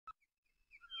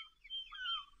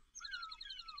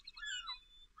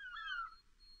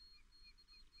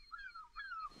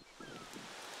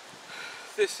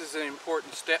This is an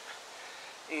important step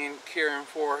in caring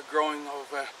for growing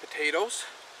of potatoes.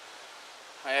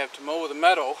 I have to mow the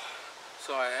meadow,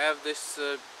 so I have this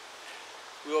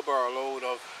wheelbarrow load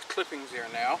of clippings here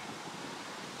now,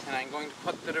 and I'm going to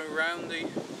put that around the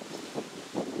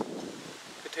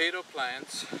potato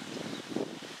plants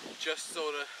just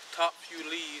so the top few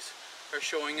leaves are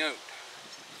showing out.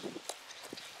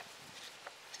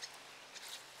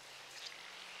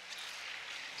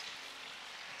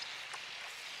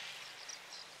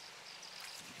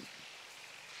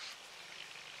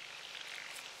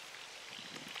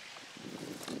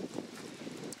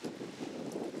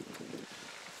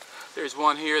 There's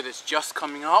one here that's just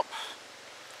coming up,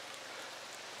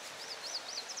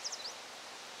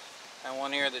 and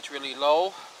one here that's really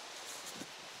low.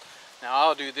 Now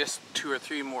I'll do this 2 or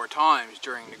 3 more times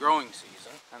during the growing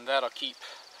season, and that'll keep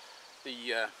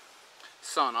the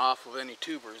sun off of any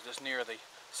tubers that's near the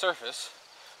surface,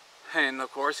 and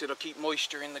of course it'll keep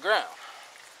moisture in the ground.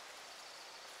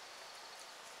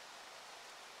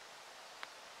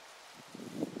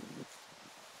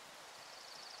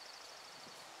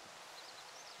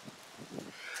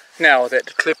 Now that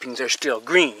the clippings are still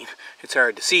green, it's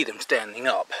hard to see them standing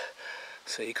up.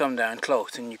 So you come down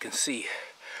close and you can see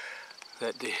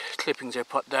that the clippings are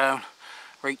put down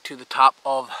right to the top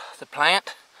of the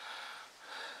plant.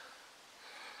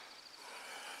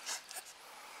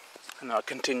 And I'll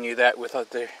continue that with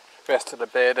the rest of the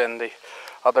bed and the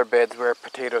other beds where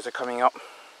potatoes are coming up.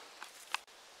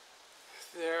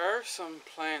 There are some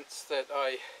plants that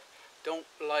I don't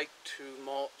like to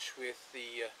mulch with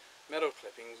the meadow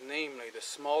clippings, namely the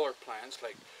smaller plants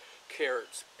like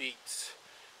carrots, beets,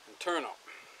 and turnip.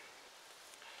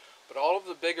 But all of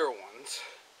the bigger ones,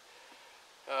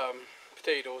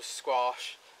 potatoes,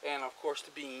 squash, and of course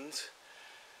the beans,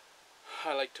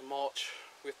 I like to mulch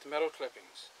with the meadow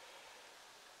clippings.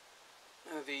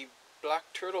 The black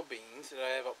turtle beans that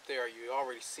I have up there, you've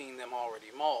already seen them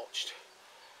already mulched.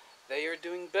 They are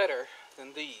doing better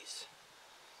than these.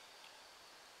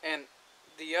 And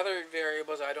the other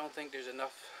variables, I don't think there's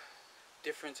enough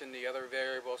difference in the other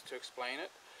variables to explain it.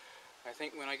 I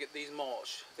think when I get these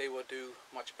mulched, they will do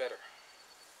much better.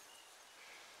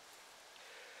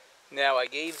 Now I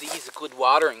gave these a good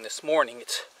watering this morning.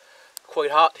 It's quite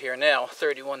hot here now,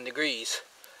 31 degrees,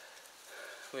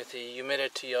 with a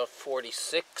humidity of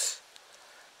 46.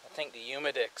 I think the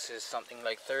humidex is something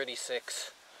like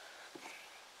 36.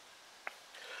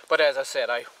 But as I said,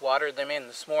 I watered them in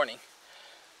this morning,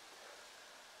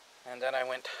 and then I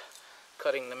went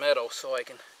cutting the meadow so I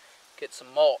can get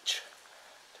some mulch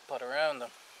to put around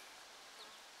them.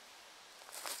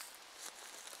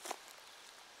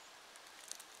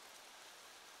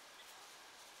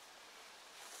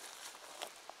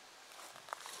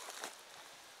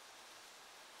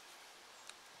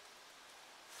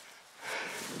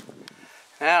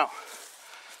 Now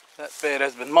that bed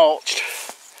has been mulched.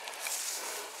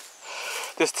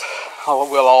 This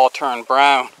will all turn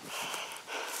brown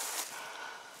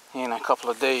in a couple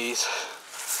of days,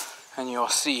 and you'll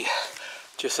see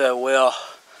just how well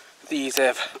these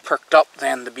have perked up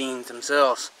than the beans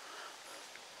themselves.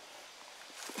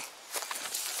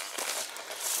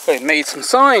 I made some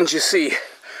signs, you see,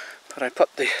 but I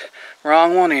put the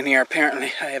wrong one in here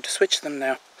apparently. I have to switch them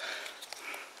now.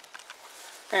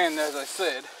 And as I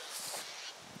said,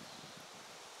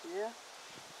 yeah,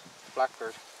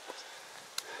 blackbird,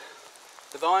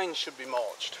 the vines should be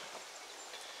mulched.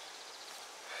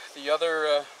 The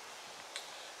other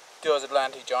Dill's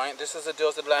Atlantic Giant, this is a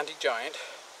Dill's Atlantic Giant,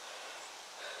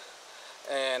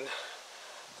 and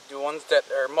the ones that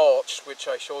are mulched, which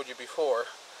I showed you before,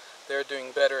 they're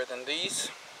doing better than these,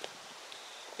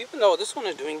 even though this one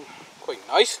is doing quite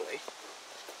nicely.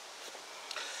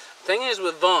 The thing is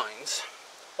with vines,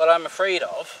 what I'm afraid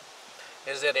of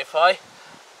is that if I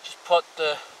just put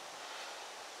the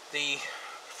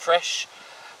fresh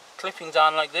clippings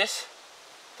on like this,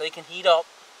 they can heat up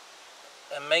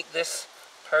and make this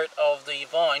part of the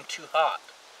vine too hot.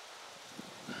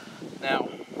 Now,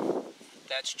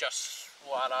 that's just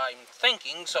what I'm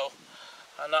thinking, so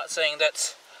I'm not saying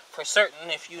that's for certain.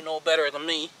 If you know better than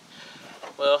me,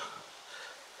 well,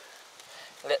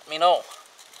 let me know.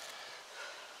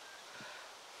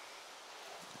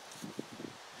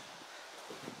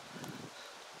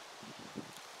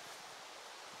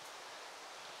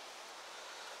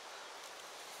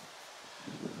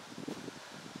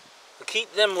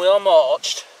 Keep them well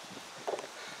mulched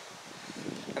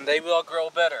and they will grow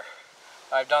better.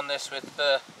 I've done this with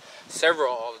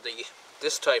several of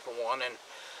this type of one, and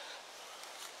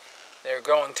they're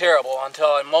growing terrible until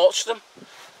I mulched them,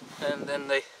 and then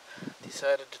they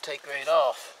decided to take right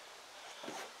off.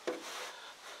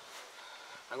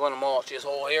 I'm going to mulch this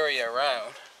whole area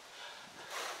around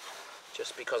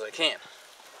just because I can.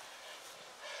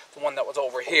 The one that was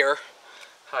over here,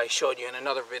 I showed you in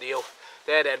another video,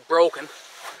 that had broken,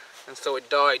 and so it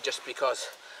died just because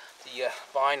the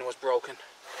vine was broken.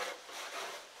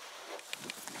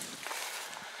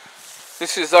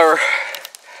 This is our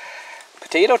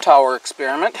potato tower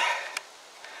experiment.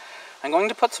 I'm going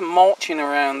to put some mulching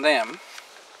around them,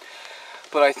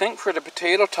 but I think for the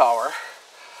potato tower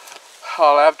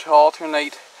I'll have to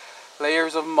alternate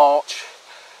layers of mulch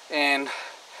and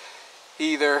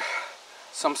either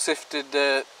some sifted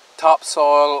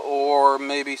topsoil or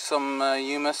maybe some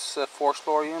humus, forest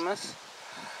floor humus.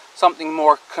 Something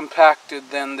more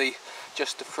compacted than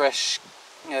just the fresh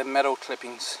meadow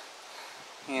clippings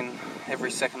in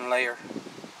every second layer.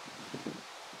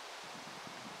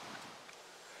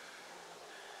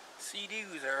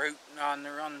 Sea-dews are out on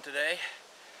the run today.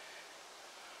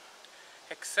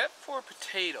 Except for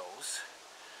potatoes,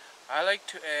 I like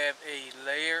to have a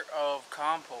layer of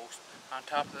compost on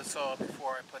top of the soil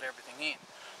before I put everything in.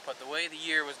 But the way the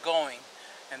year was going,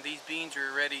 and these beans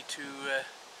were ready to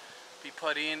be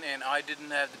put in, and I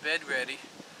didn't have the bed ready,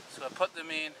 so I put them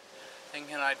in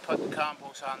thinking I'd put the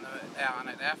compost on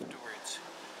it afterwards.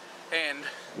 And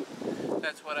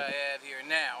that's what I have here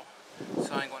now.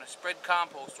 So I'm going to spread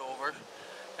compost over,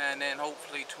 and then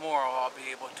hopefully tomorrow I'll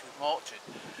be able to mulch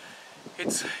it.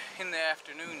 It's in the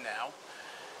afternoon now,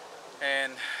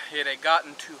 and it had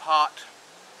gotten too hot.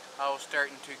 I was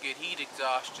starting to get heat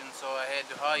exhaustion, so I had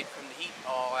to hide from the heat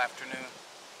all afternoon.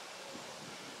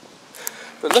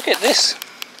 But look at this.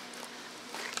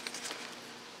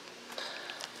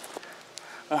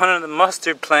 One of the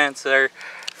mustard plants are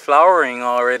flowering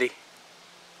already.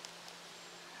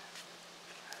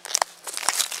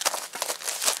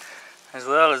 As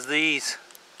well as these.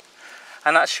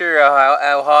 I'm not sure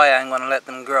how high I'm going to let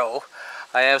them grow.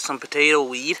 I have some potato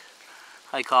weed,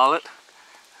 I call it.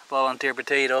 Volunteer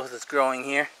potatoes that's growing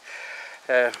here.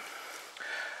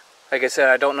 Like I said,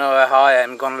 I don't know how high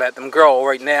I'm going to let them grow.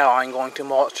 Right now I'm going to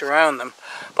mulch around them.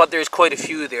 But there's quite a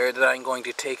few there that I'm going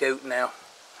to take out now.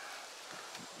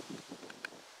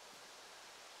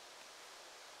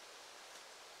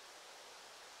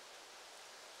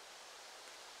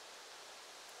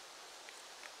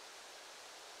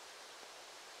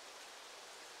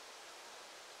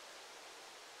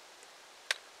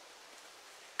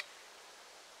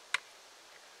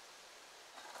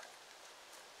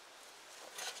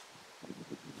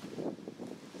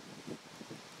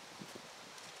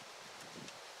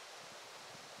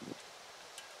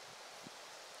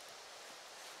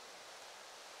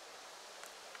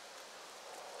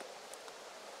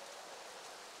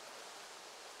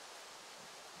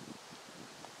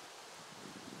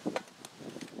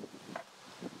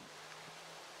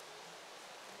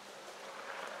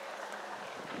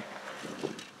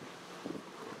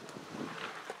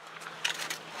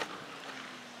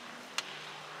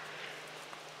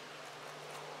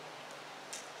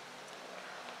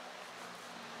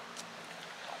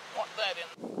 Want that in.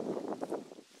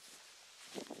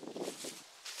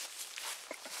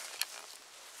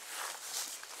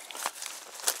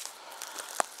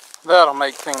 That'll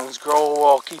make things grow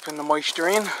while keeping the moisture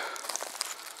in.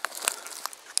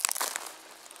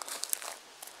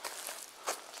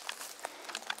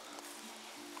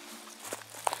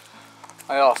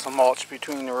 I also mulched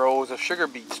between the rows of sugar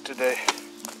beets today.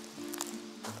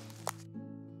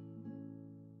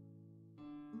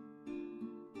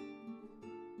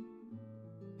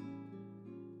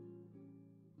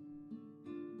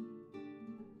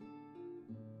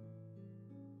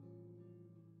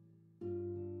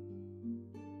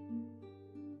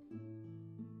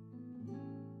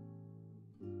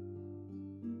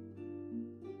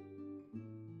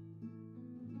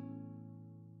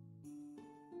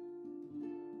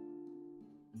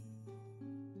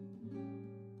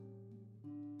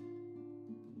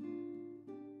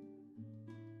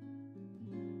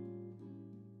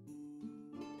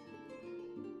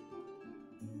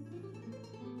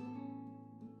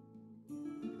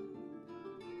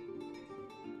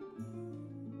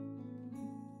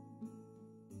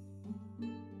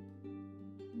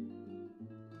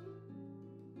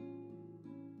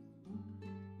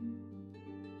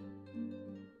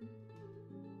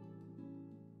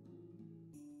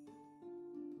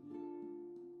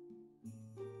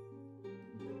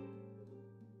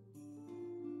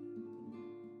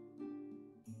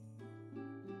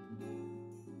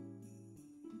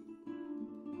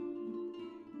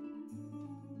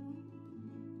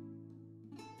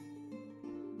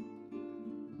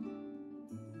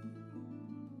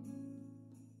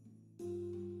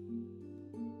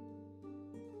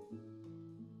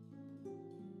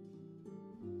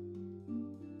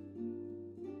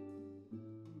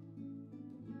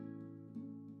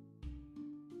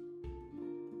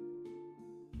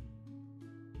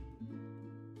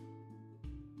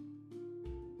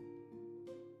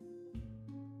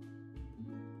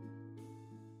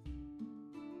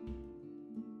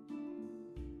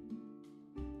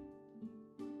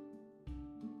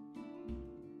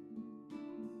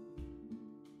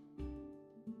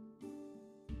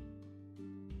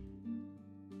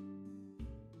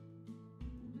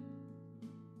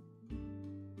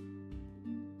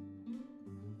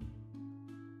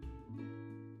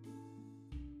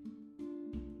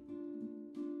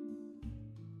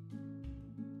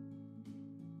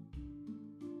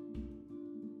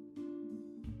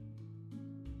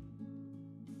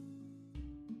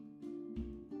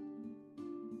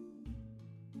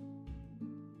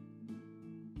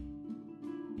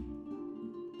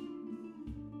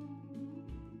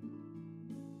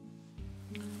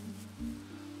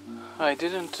 I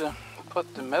didn't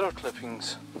put the meadow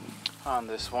clippings on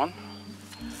this one.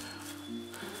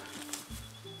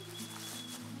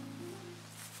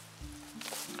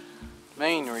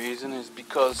 Main reason is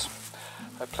because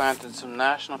I planted some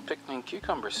national picnic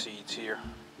cucumber seeds here.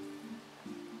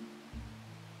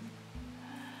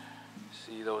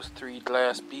 See those 3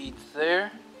 glass beads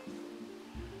there?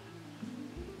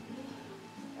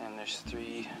 And there's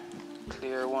 3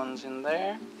 clear ones in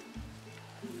there.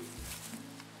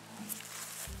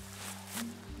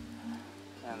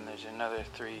 And there's another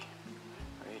 3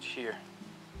 right here.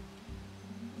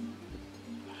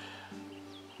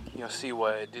 You'll see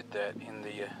why I did that in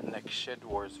the next Shed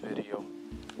Wars video.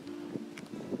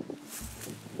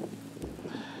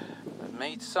 I've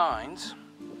made signs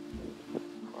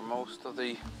for most of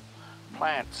the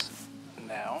plants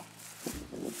now.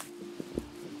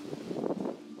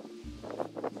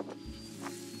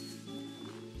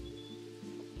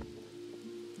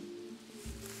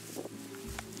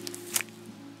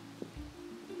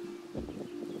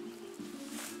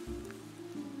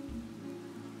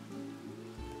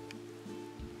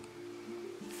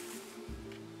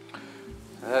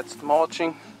 That's the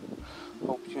mulching.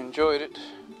 Hope you enjoyed it,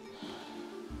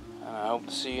 and I hope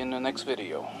to see you in the next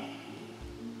video.